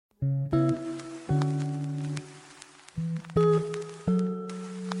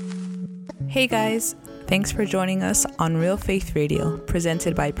Hey guys, thanks for joining us on Real Faith Radio,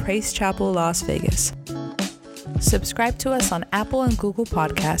 presented by Praise Chapel Las Vegas. Subscribe to us on Apple and Google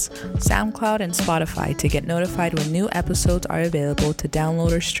Podcasts, SoundCloud, and Spotify to get notified when new episodes are available to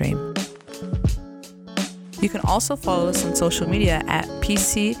download or stream. You can also follow us on social media at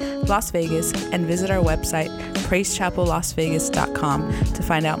PC Las Vegas and visit our website, praisechapellasvegas.com, to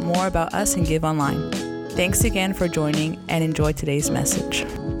find out more about us and give online. Thanks again for joining and enjoy today's message.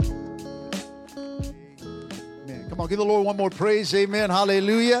 Amen. Come on, give the Lord one more praise. Amen.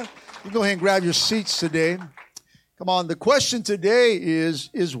 Hallelujah. You go ahead and grab your seats today. Come on, the question today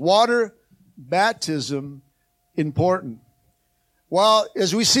is water baptism important? Well,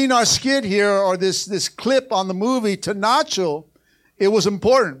 as we seen our skit here, or this clip on the movie, to Nacho, it was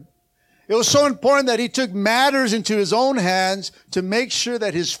important. It was so important that he took matters into his own hands to make sure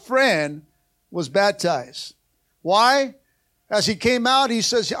that his friend was baptized. Why? As he came out, he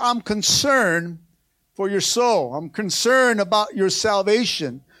says, I'm concerned for your soul. I'm concerned about your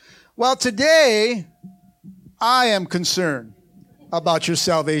salvation. Well, today, I am concerned about your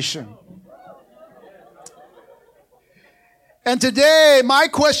salvation. And today, my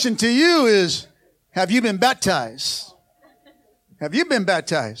question to you is, have you been baptized? Have you been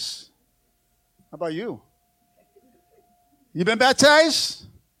baptized? How about you? You been baptized?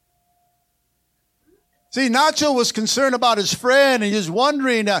 See, Nacho was concerned about his friend, and he was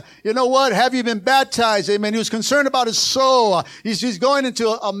wondering, you know what, have you been baptized? Amen. He was concerned about his soul. He's going into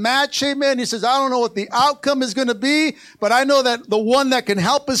a match, amen. He says, I don't know what the outcome is going to be, but I know that the one that can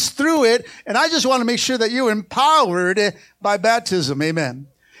help us through it, and I just want to make sure that you're empowered by baptism, amen.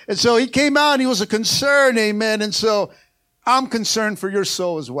 And so he came out, and he was a concern, amen. And so I'm concerned for your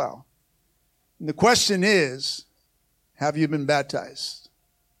soul as well. And the question is, have you been baptized?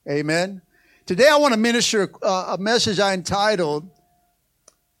 Amen. Today I want to minister a message I entitled,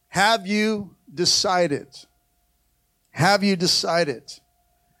 Have You Decided? Have you decided?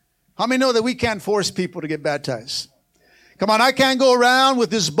 How many know that we can't force people to get baptized? Come on, I can't go around with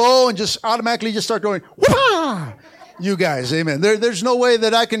this bow and just automatically just start going, whoop! You guys, amen. There's no way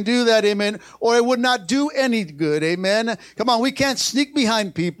that I can do that, amen, or it would not do any good, amen. Come on, we can't sneak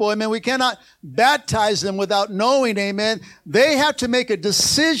behind people, amen. We cannot baptize them without knowing, amen. They have to make a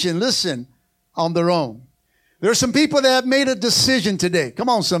decision, listen, on their own. There are some people that have made a decision today. Come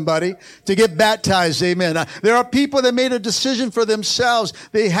on, somebody, to get baptized. Amen. There are people that made a decision for themselves.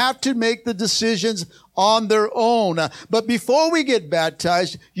 They have to make the decisions on their own. But before we get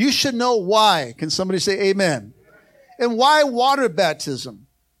baptized, you should know why. Can somebody say amen? And why water baptism?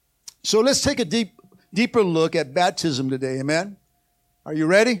 So let's take a deeper look at baptism today. Amen. Are you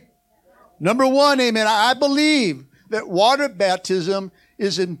ready? Number one, amen. I believe that water baptism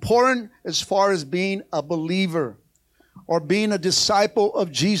is important as far as being a believer or being a disciple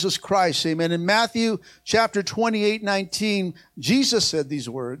of Jesus Christ. Amen. In Matthew chapter 28:19, Jesus said these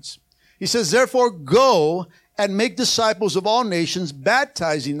words. He says, therefore go and make disciples of all nations,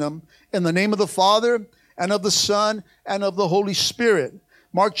 baptizing them in the name of the Father and of the Son and of the Holy Spirit.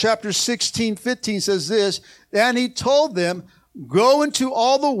 Mark chapter 16:15 says this, and he told them, go into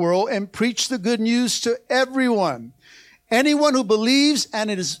all the world and preach the good news to everyone. Anyone who believes and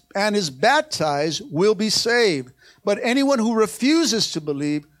is baptized will be saved, but anyone who refuses to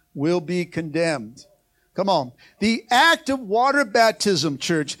believe will be condemned. Come on. The act of water baptism,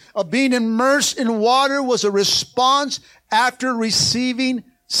 church, of being immersed in water was a response after receiving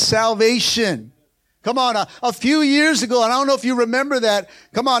salvation. Come on, a few years ago, and I don't know if you remember that.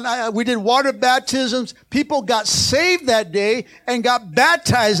 Come on, we did water baptisms. People got saved that day and got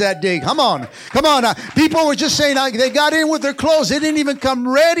baptized that day. Come on. People were just saying they got in with their clothes. They didn't even come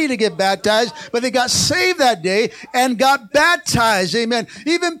ready to get baptized, but they got saved that day and got baptized. Amen.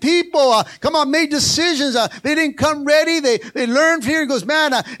 Even people, made decisions. They didn't come ready. They learned here. He goes,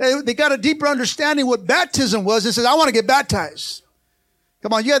 man, they got a deeper understanding what baptism was. They said, I want to get baptized.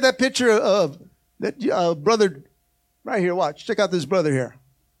 Come on, you have that picture of that brother right here, watch. Check out this brother here.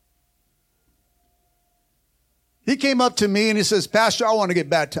 He came up to me and he says, Pastor, I want to get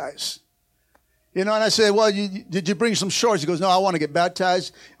baptized. You know, and I said, well, did you bring some shorts? He goes, no, I want to get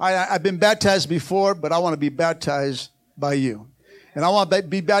baptized. I've been baptized before, but I want to be baptized by you. And I want to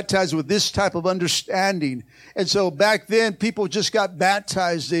be baptized with this type of understanding. And so back then, people just got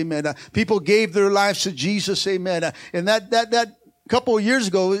baptized, amen. People gave their lives to Jesus, amen. And that couple of years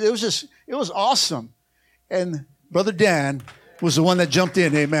ago, it was awesome. And Brother Dan was the one that jumped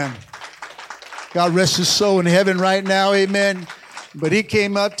in, amen. God rest his soul in heaven right now, amen. But he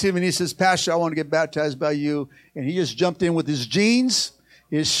came up to me and he says, Pastor, I want to get baptized by you. And he just jumped in with his jeans,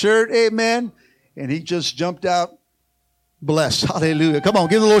 his shirt, amen. And he just jumped out blessed. Hallelujah. Come on,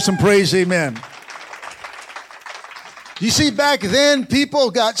 give the Lord some praise. Amen. You see, back then,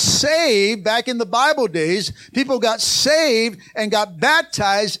 people got saved. Back in the Bible days, people got saved and got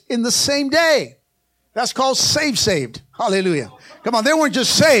baptized in the same day. That's called saved. Hallelujah. Come on, they weren't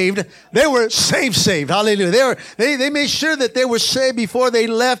just saved. They were saved. Hallelujah. They made sure that they were saved before they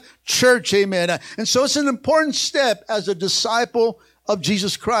left church. Amen. And so it's an important step as a disciple of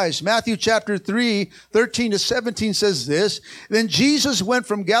Jesus Christ. Matthew chapter 3, 13 to 17 says this. Then Jesus went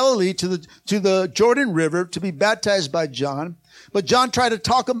from Galilee to the Jordan River to be baptized by John. But John tried to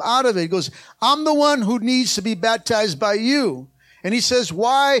talk him out of it. He goes, I'm the one who needs to be baptized by you. And he says,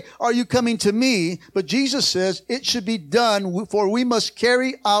 why are you coming to me? But Jesus says, it should be done, for we must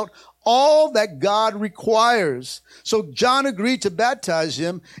carry out all that God requires. So John agreed to baptize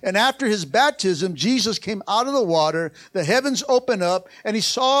him. And after his baptism, Jesus came out of the water. The heavens opened up, and he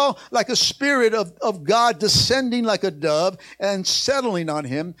saw like a spirit of God descending like a dove and settling on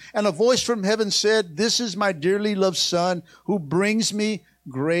him. And a voice from heaven said, this is my dearly loved Son, who brings me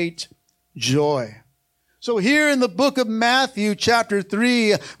great joy. So here in the book of Matthew chapter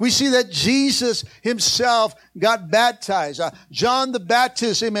 3, we see that Jesus himself got baptized. John the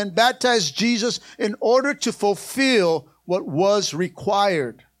Baptist, amen, baptized Jesus in order to fulfill what was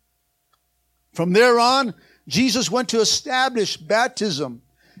required. From there on, Jesus went to establish baptism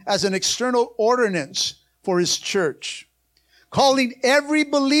as an external ordinance for his church, calling every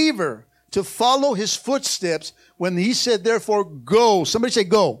believer to follow his footsteps when he said, therefore, go. Somebody say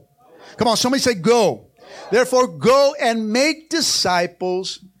go. Come on, somebody say go. Therefore, go and make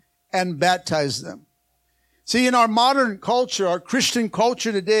disciples and baptize them. See, in our modern culture, our Christian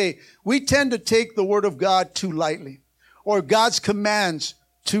culture today, we tend to take the Word of God too lightly, or God's commands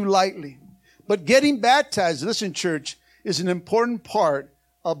too lightly. But getting baptized, listen, church, is an important part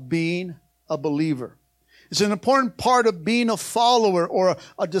of being a believer. It's an important part of being a follower or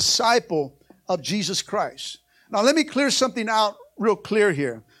a disciple of Jesus Christ. Now, let me clear something out real clear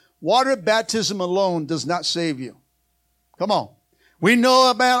here. Water baptism alone does not save you. Come on. We know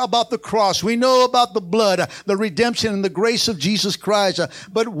about the cross. We know about the blood, the redemption and the grace of Jesus Christ.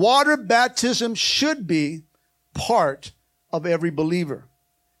 But water baptism should be part of every believer.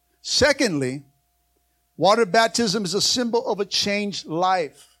 Secondly, water baptism is a symbol of a changed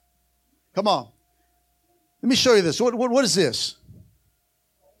life. Come on. Let me show you this. What is this?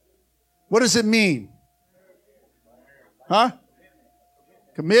 What does it mean? Huh?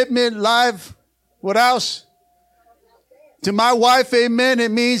 Commitment, life, what else? To my wife, amen, it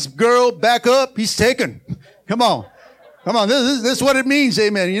means, girl, back up, he's taken. Come on. This is what it means,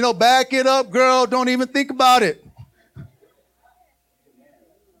 amen. You know, back it up, girl, don't even think about it.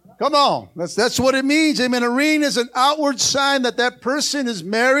 Come on. That's what it means. Amen. A ring is an outward sign that person is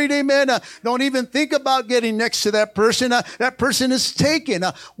married. Amen. Don't even think about getting next to that person. That person is taken.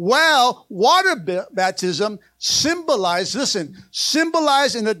 Water baptism symbolizes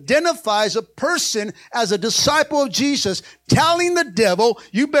and identifies a person as a disciple of Jesus, telling the devil,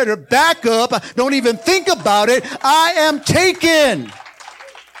 you better back up. Don't even think about it. I am taken.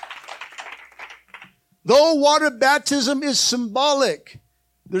 Though water baptism is symbolic,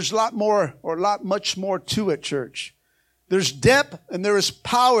 there's much more to it, church. There's depth and there is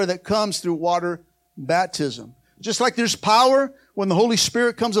power that comes through water baptism. Just like there's power when the Holy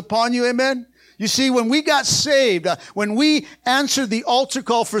Spirit comes upon you, amen? You see, when we got saved, when we answered the altar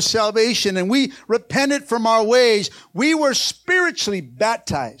call for salvation and we repented from our ways, we were spiritually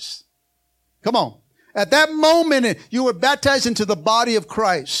baptized. Come on. At that moment, you were baptized into the body of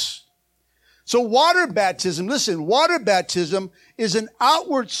Christ. So water baptism is an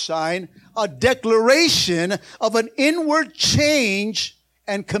outward sign, a declaration of an inward change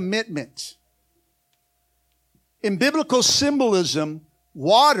and commitment. In biblical symbolism,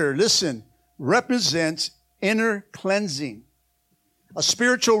 water, represents inner cleansing, a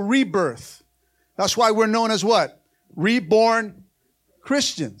spiritual rebirth. That's why we're known as what? Reborn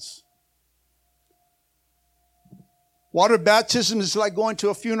Christians. Water baptism is like going to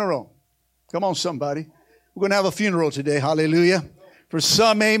a funeral. Come on, somebody. We're going to have a funeral today. Hallelujah. For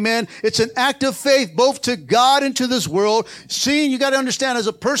some, amen. It's an act of faith, both to God and to this world. You got to understand, as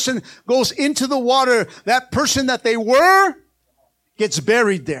a person goes into the water, that person that they were gets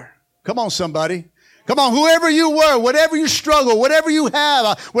buried there. Come on, somebody. Come on, whoever you were, whatever you struggle, whatever you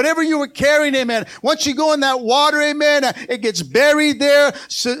have, whatever you were carrying, amen. Once you go in that water, amen, it gets buried there,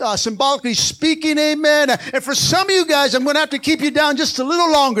 symbolically speaking, amen. And for some of you guys, I'm going to have to keep you down just a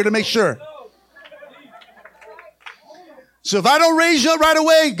little longer to make sure. So if I don't raise you up right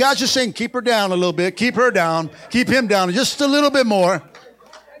away, God's just saying, keep her down a little bit. Keep her down. Keep him down just a little bit more.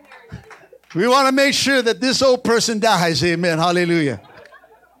 We want to make sure that this old person dies. Amen. Hallelujah.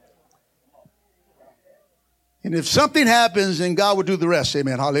 And if something happens, then God will do the rest.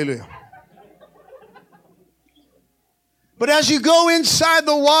 Amen. Hallelujah. But as you go inside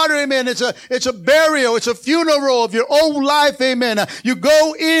the water, amen, it's a burial, it's a funeral of your old life, amen. You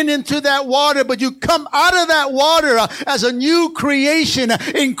go into that water, but you come out of that water as a new creation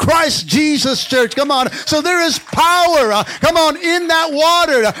in Christ Jesus, church. Come on. So there is power, come on, in that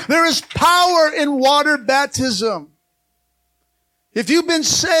water. There is power in water baptism. If you've been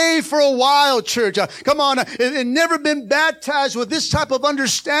saved for a while, church, come on, and never been baptized with this type of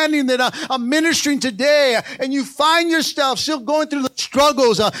understanding that I'm ministering today, and you find yourself still going through the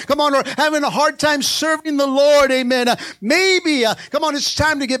struggles, come on, or having a hard time serving the Lord, amen. Maybe, come on, it's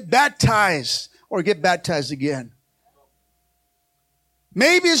time to get baptized or get baptized again.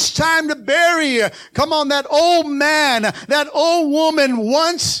 Maybe it's time to bury, come on, that old man, that old woman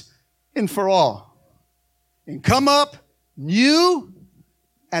once and for all, and come up new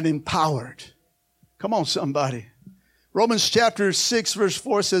and empowered. Come on, somebody. Romans chapter 6, verse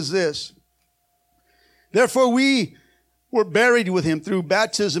 4 says this. Therefore we were buried with him through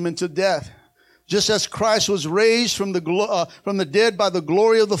baptism into death, just as Christ was raised from the dead by the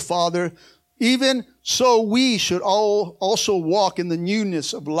glory of the Father, even so we should all also walk in the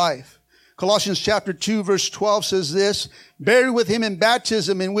newness of life. Colossians chapter 2, verse 12 says this, buried with him in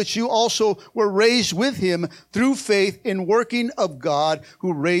baptism, in which you also were raised with him through faith in working of God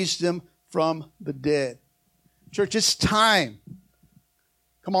who raised him from the dead. Church, it's time.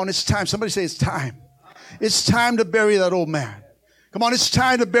 Come on, it's time. Somebody say it's time. It's time to bury that old man. Come on, it's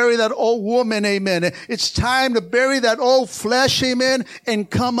time to bury that old woman, amen. It's time to bury that old flesh, amen, and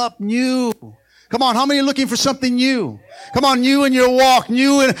come up new. Come on, how many are looking for something new? Come on, new in your walk,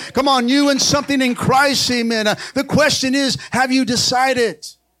 new in something in Christ, amen. The question is, have you decided?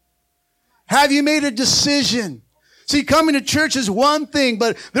 Have you made a decision? See, coming to church is one thing,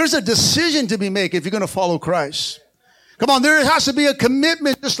 but there's a decision to be made if you're going to follow Christ. Come on, there has to be a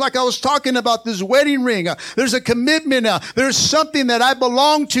commitment, just like I was talking about this wedding ring. There's a commitment. There's something that I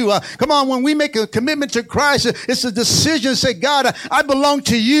belong to. Come on, when we make a commitment to Christ, it's a decision to say, God, I belong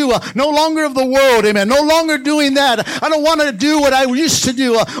to you. No longer of the world, amen. No longer doing that. I don't want to do what I used to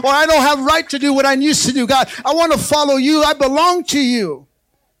do, or I don't have right to do what I used to do. God, I want to follow you. I belong to you.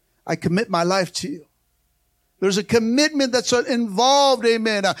 I commit my life to you. There's a commitment that's involved,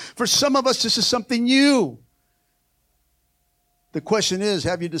 amen. For some of us, this is something new. The question is,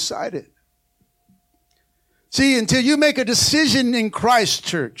 have you decided? See, until you make a decision in Christ,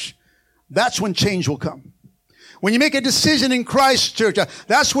 church, that's when change will come. When you make a decision in Christ, church,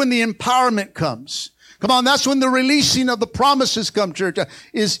 that's when the empowerment comes. Come on, that's when the releasing of the promises come, church,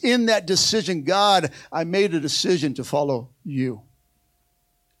 is in that decision. God, I made a decision to follow you.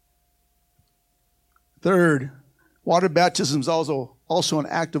 Third, water baptism is also an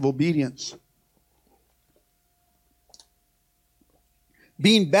act of obedience.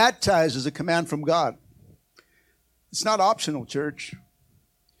 Being baptized is a command from God. It's not optional, church.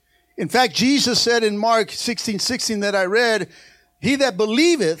 In fact, Jesus said in Mark 16:16 that I read, he that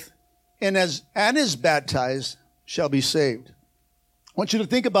believeth and is baptized shall be saved. I want you to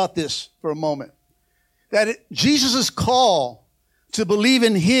think about this for a moment. That Jesus' call to believe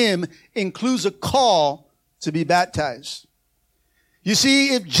in him includes a call to be baptized. You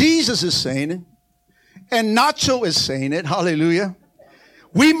see, if Jesus is saying it, and Nacho is saying it, hallelujah,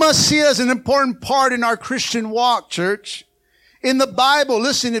 we must see it as an important part in our Christian walk, church. In the Bible,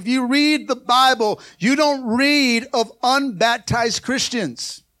 listen, if you read the Bible, you don't read of unbaptized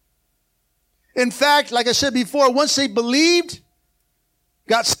Christians. In fact, like I said before, once they believed,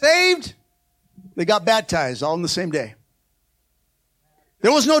 got saved, they got baptized all in the same day.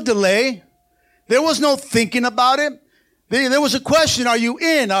 There was no delay. There was no thinking about it. There was a question, are you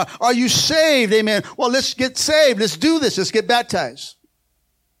in? Are you saved? Amen. Well, let's get saved. Let's do this. Let's get baptized.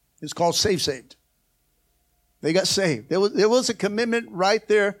 It's called saved. They got saved. There was a commitment right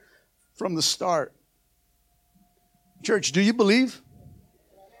there from the start. Church, do you believe?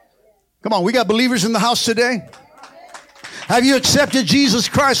 Come on, we got believers in the house today. Have you accepted Jesus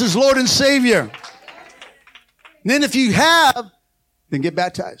Christ as Lord and Savior? And then if you have, then get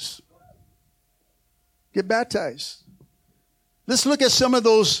baptized. Get baptized. Let's look at some of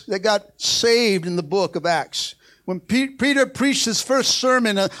those that got saved in the book of Acts. When Peter preached his first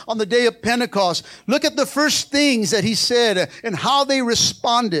sermon on the day of Pentecost, look at the first things that he said and how they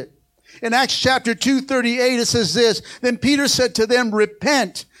responded. In Acts chapter 2:38, it says this, then Peter said to them,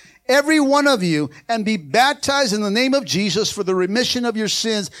 repent, every one of you, and be baptized in the name of Jesus for the remission of your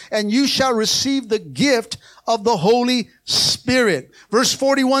sins, and you shall receive the gift of the Holy Spirit. Verse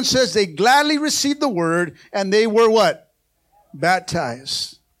 41 says they gladly received the word and they were what?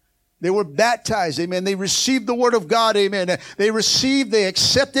 Baptized. They were baptized, amen. They received the word of God, amen. They received, they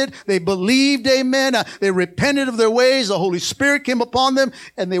accepted, they believed, amen. They repented of their ways. The Holy Spirit came upon them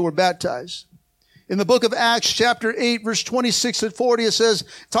and they were baptized. In the book of Acts, chapter 8, verse 26 and 40, it says,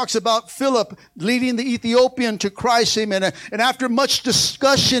 talks about Philip leading the Ethiopian to Christ, amen. And after much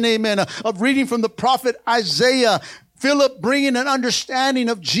discussion, amen, of reading from the prophet Isaiah, Philip bringing an understanding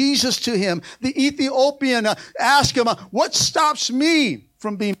of Jesus to him, the Ethiopian asked him, what stops me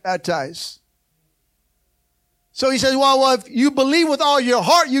from being baptized? So he says, well, if you believe with all your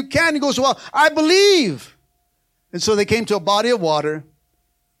heart, you can. He goes, well, I believe. And so they came to a body of water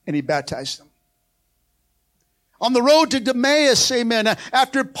and he baptized them. On the road to Damascus, amen,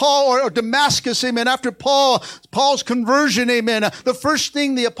 after Paul, or Damascus, amen, after Paul's conversion, amen, the first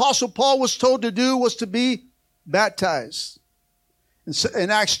thing the Apostle Paul was told to do was to be baptized. In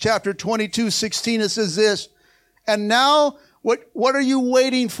Acts chapter 22, 16, it says this, and now what are you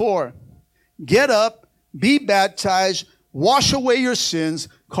waiting for? Get up, be baptized, wash away your sins,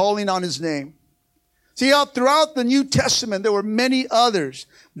 calling on his name. See, throughout the New Testament, there were many others.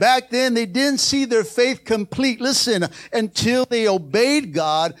 Back then, they didn't see their faith complete, listen, until they obeyed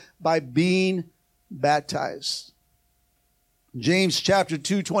God by being baptized. James chapter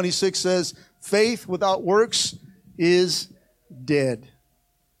 2, 26 says, faith without works is dead.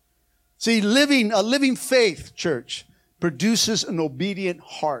 See, a living faith, church, produces an obedient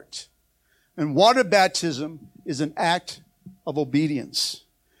heart. And water baptism is an act of obedience.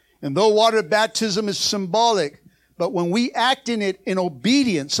 And though water baptism is symbolic, but when we act in it in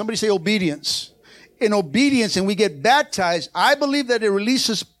obedience, somebody say obedience, in obedience, and we get baptized, I believe that it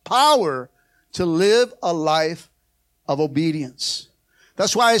releases power to live a life of obedience.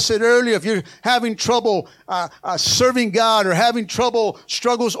 That's why I said earlier, if you're having trouble serving God or having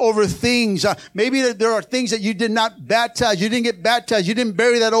struggles over things, maybe there are things that you did not baptize. You didn't get baptized. You didn't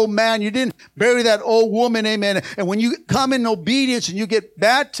bury that old man. You didn't bury that old woman. Amen. And when you come in obedience and you get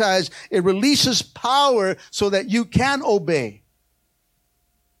baptized, it releases power so that you can obey.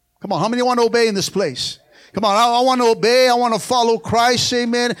 Come on. How many want to obey in this place? Come on, I want to obey. I want to follow Christ.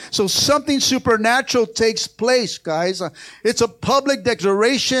 Amen. So something supernatural takes place, guys. It's a public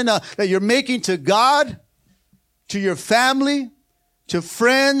declaration that you're making to God, to your family, to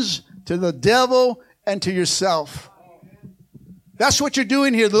friends, to the devil, and to yourself. That's what you're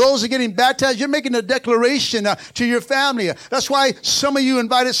doing here. Those are getting baptized. You're making a declaration to your family. That's why some of you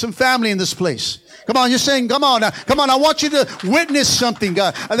invited some family in this place. Come on, you're saying, come on, I want you to witness something,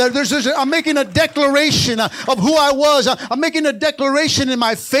 God. I'm making a declaration of who I was. I'm making a declaration in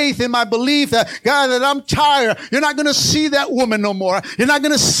my faith, in my belief that, God, that I'm tired. You're not going to see that woman no more. You're not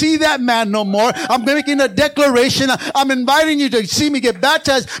going to see that man no more. I'm making a declaration. I'm inviting you to see me get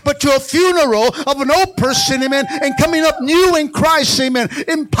baptized, but to a funeral of an old person, amen, and coming up new in Christ, amen,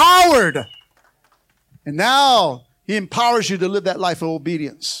 empowered. And now he empowers you to live that life of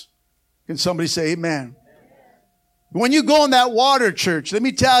obedience. Can somebody say amen? When you go in that water, church, let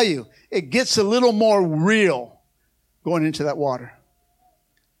me tell you, it gets a little more real going into that water.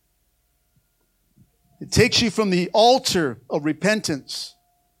 It takes you from the altar of repentance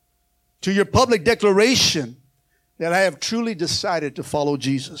to your public declaration that I have truly decided to follow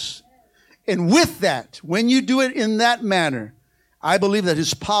Jesus. And with that, when you do it in that manner, I believe that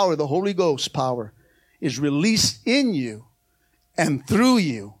his power, the Holy Ghost power, is released in you and through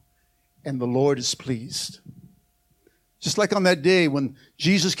you. And the Lord is pleased. Just like on that day when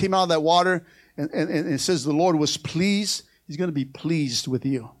Jesus came out of that water and it says the Lord was pleased, he's going to be pleased with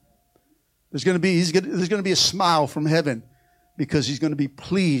you. There's going to be a smile from heaven because he's going to be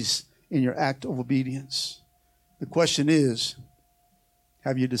pleased in your act of obedience. The question is,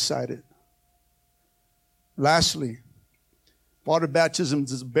 have you decided? Lastly, water baptism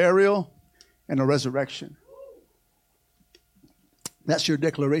is a burial and a resurrection. That's your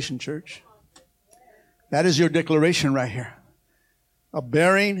declaration, church. That is your declaration right here. A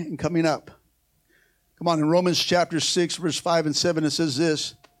burying and coming up. Come on, in Romans chapter 6, verse 5 and 7, it says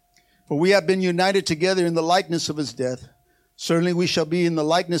this, for we have been united together in the likeness of his death. Certainly we shall be in the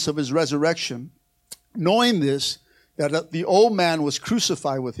likeness of his resurrection. Knowing this, that the old man was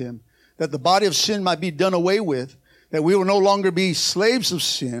crucified with him, that the body of sin might be done away with, that we will no longer be slaves of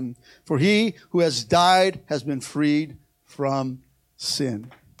sin, for he who has died has been freed from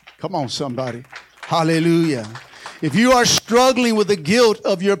sin. Come on, somebody. Hallelujah. If you are struggling with the guilt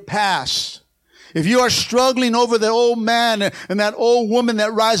of your past, if you are struggling over the old man and that old woman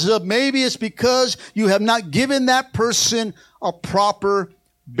that rises up, maybe it's because you have not given that person a proper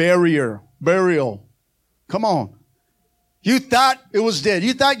burial. Come on. You thought it was dead.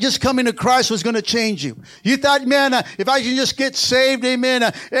 You thought just coming to Christ was going to change you. You thought, man, if I can just get saved, amen,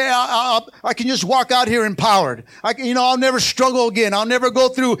 I can just walk out here empowered. I'll never struggle again. I'll never go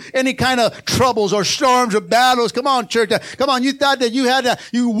through any kind of troubles or storms or battles. Come on, church. Come on. You thought that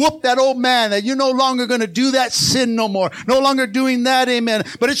you whooped that old man, that you're no longer going to do that sin no more. No longer doing that, amen.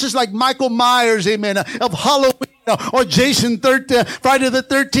 But it's just like Michael Myers, amen, of Halloween or Jason Friday the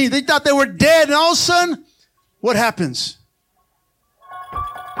 13th. They thought they were dead, and all of a sudden, what happens?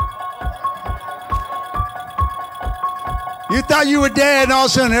 You thought you were dead, and all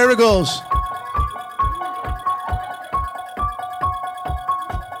of a sudden, here it goes.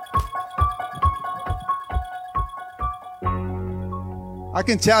 I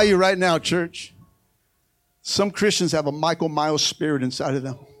can tell you right now, church, some Christians have a Michael Myers spirit inside of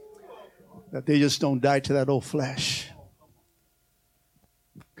them, that they just don't die to that old flesh.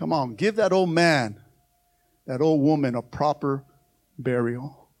 Come on, give that old man, that old woman a proper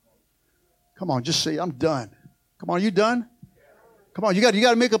burial. Come on, just say, I'm done. Come on, you done? Come on, you got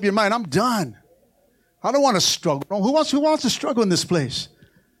to make up your mind. I'm done. I don't want to struggle. Who wants to struggle in this place?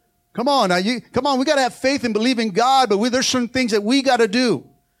 Come on, we got to have faith and believe in God, but there's certain things that we got to do.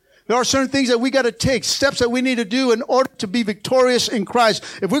 There are certain things that we got to take, steps that we need to do in order to be victorious in Christ.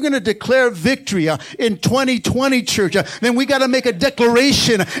 If we're going to declare victory in 2020, church, then we got to make a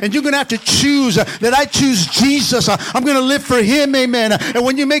declaration, and you're going to have to choose that I choose Jesus. I'm going to live for Him, amen. And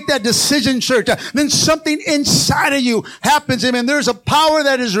when you make that decision, church, then something inside of you happens, amen. There's a power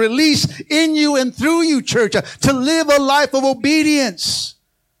that is released in you and through you, church, to live a life of obedience.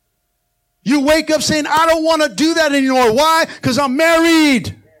 You wake up saying, I don't want to do that anymore. Why? Because I'm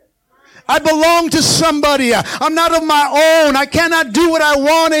married. I belong to somebody. I'm not of my own. I cannot do what I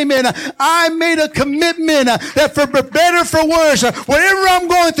want. Amen. I made a commitment that for better, for worse, whatever I'm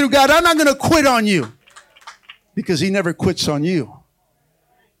going through, God, I'm not going to quit on you, because He never quits on you.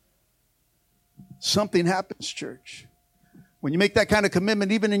 Something happens, church. When you make that kind of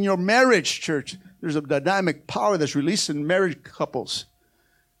commitment, even in your marriage, church, there's a dynamic power that's released in married couples.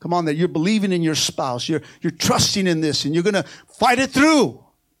 Come on, that you're believing in your spouse. You're trusting in this, and you're going to fight it through.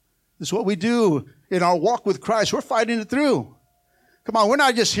 This is what we do in our walk with Christ. We're fighting it through. Come on, we're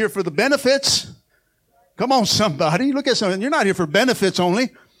not just here for the benefits. Come on, somebody. Look at something. You're not here for benefits only.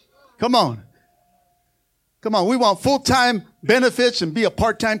 Come on. Come on, we want full-time benefits and be a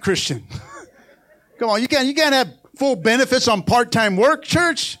part-time Christian. Come on, you can't have full benefits on part-time work,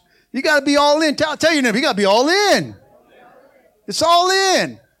 church. You got to be all in. Tell your neighbor, you got to be all in. It's all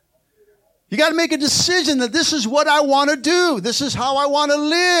in. You got to make a decision that this is what I want to do. This is how I want to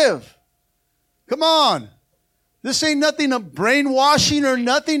live. Come on. This ain't nothing of brainwashing or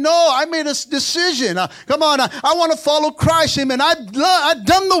nothing. No, I made a decision. Come on. I want to follow Christ. Amen. I've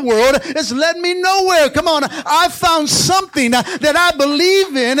done the world. It's led me nowhere. Come on. I found something that I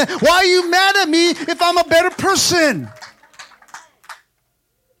believe in. Why are you mad at me if I'm a better person?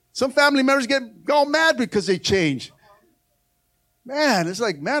 Some family members get all mad because they change. Man, it's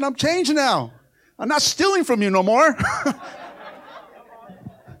like, man, I'm changed now. I'm not stealing from you no more.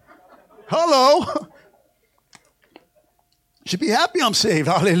 Hello. Should be happy I'm saved.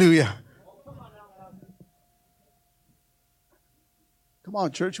 Hallelujah. Come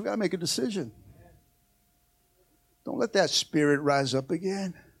on, church. We got to make a decision. Don't let that spirit rise up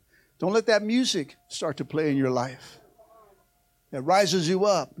again. Don't let that music start to play in your life. That rises you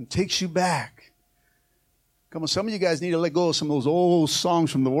up and takes you back. Come on, some of you guys need to let go of some of those old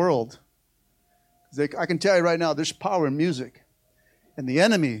songs from the world. I can tell you right now, there's power in music. And the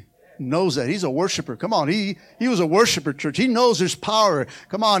enemy knows that. He's a worshiper. Come on, he was a worshiper, church. He knows there's power.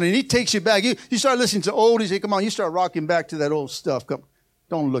 Come on, and he takes you back. You start listening to oldies. Come on, you start rocking back to that old stuff. Come,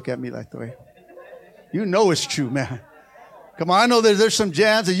 don't look at me like that way. You know it's true, man. Come on, I know there's some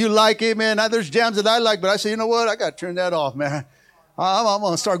jams that you like, amen. There's jams that I like, but I say, you know what? I got to turn that off, man. I'm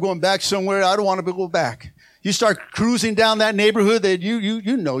going to start going back somewhere. I don't want to go back. You start cruising down that neighborhood that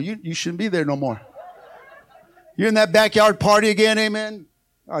you know you shouldn't be there no more. You're in that backyard party again, amen?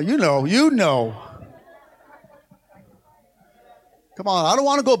 You know. Come on, I don't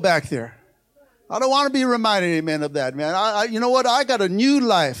want to go back there. I don't want to be reminded, amen, of that, man. You know what? I got a new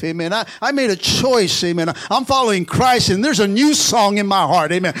life, amen. I made a choice, amen. I'm following Christ, and there's a new song in my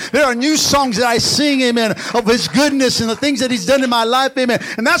heart, amen. There are new songs that I sing, amen, of His goodness and the things that He's done in my life, amen.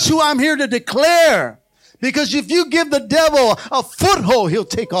 And that's who I'm here to declare. Because if you give the devil a foothold, he'll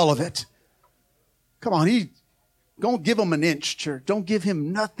take all of it. Come on, don't give him an inch, church. Don't give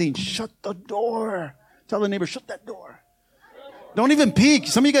him nothing. Shut the door. Tell the neighbor, shut that door. Don't even peek.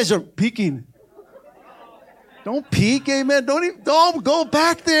 Some of you guys are peeking. Don't peek, amen. Don't go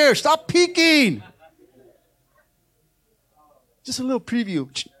back there. Stop peeking. Just a little preview.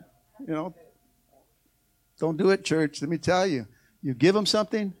 Don't do it, church. Let me tell you. You give him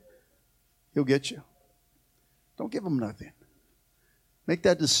something, he'll get you. Don't give him nothing. Make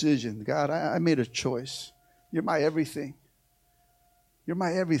that decision. God, I made a choice. You're my everything. You're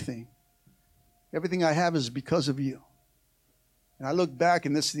my everything. Everything I have is because of you. And I look back,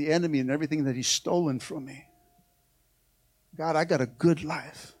 and this is the enemy and everything that he's stolen from me. God, I got a good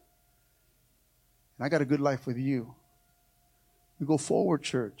life. And I got a good life with you. We go forward,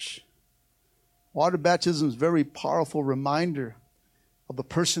 church. Water baptism is a very powerful reminder of the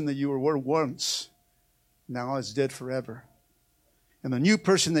person that you were once, now is dead forever. And the new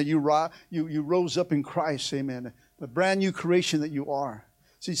person that you rose up in Christ, amen, the brand new creation that you are.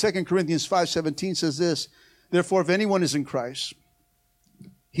 See, 2 Corinthians 5:17 says this, therefore, if anyone is in Christ,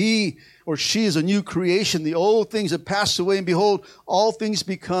 he or she is a new creation. The old things have passed away, and behold, all things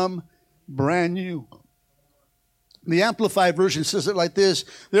become brand new. The Amplified Version says it like this,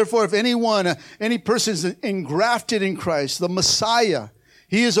 therefore, if any person is engrafted in Christ, the Messiah,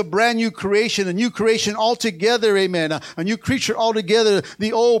 he is a brand new creation altogether, amen. A new creature altogether.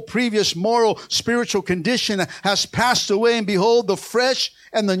 The old, previous, moral, spiritual condition has passed away, and behold, the fresh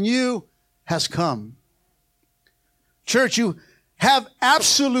and the new has come. Church, you have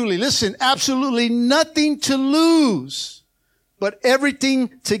absolutely nothing to lose, but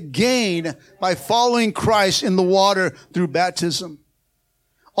everything to gain by following Christ in the water through baptism.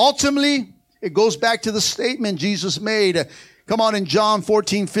 Ultimately, it goes back to the statement Jesus made. Come on, in John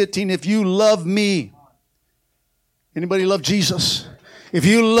 14:15, if you love me. Anybody love Jesus? If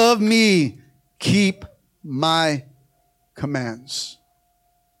you love me, keep my commands.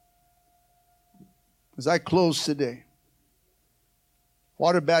 As I close today,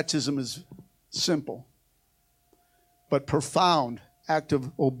 water baptism is simple, but profound act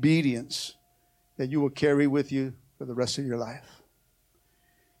of obedience that you will carry with you for the rest of your life.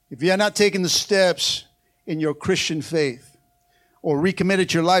 If you have not taken the steps in your Christian faith, or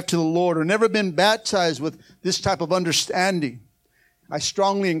recommitted your life to the Lord, or never been baptized with this type of understanding, I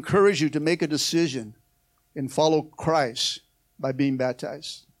strongly encourage you to make a decision and follow Christ by being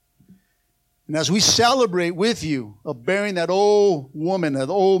baptized. And as we celebrate with you of bearing that old woman, that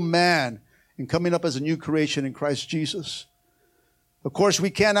old man, and coming up as a new creation in Christ Jesus, of course,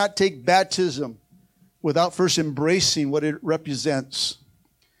 we cannot take baptism without first embracing what it represents.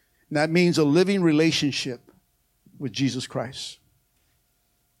 And that means a living relationship with Jesus Christ.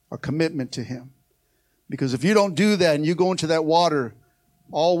 A commitment to him. Because if you don't do that and you go into that water,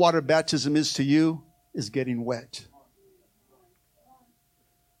 all water baptism is to you is getting wet.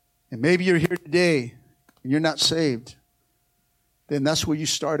 And maybe you're here today and you're not saved. Then that's where you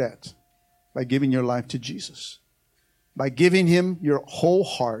start at. By giving your life to Jesus. By giving him your whole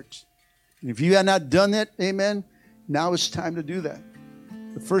heart. And if you have not done that, amen, now it's time to do that.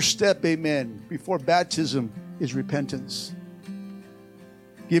 The first step, amen, before baptism is repentance.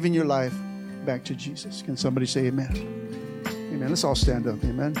 Giving your life back to Jesus. Can somebody say amen? Amen. Let's all stand up.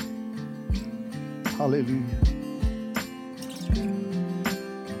 Amen. Hallelujah.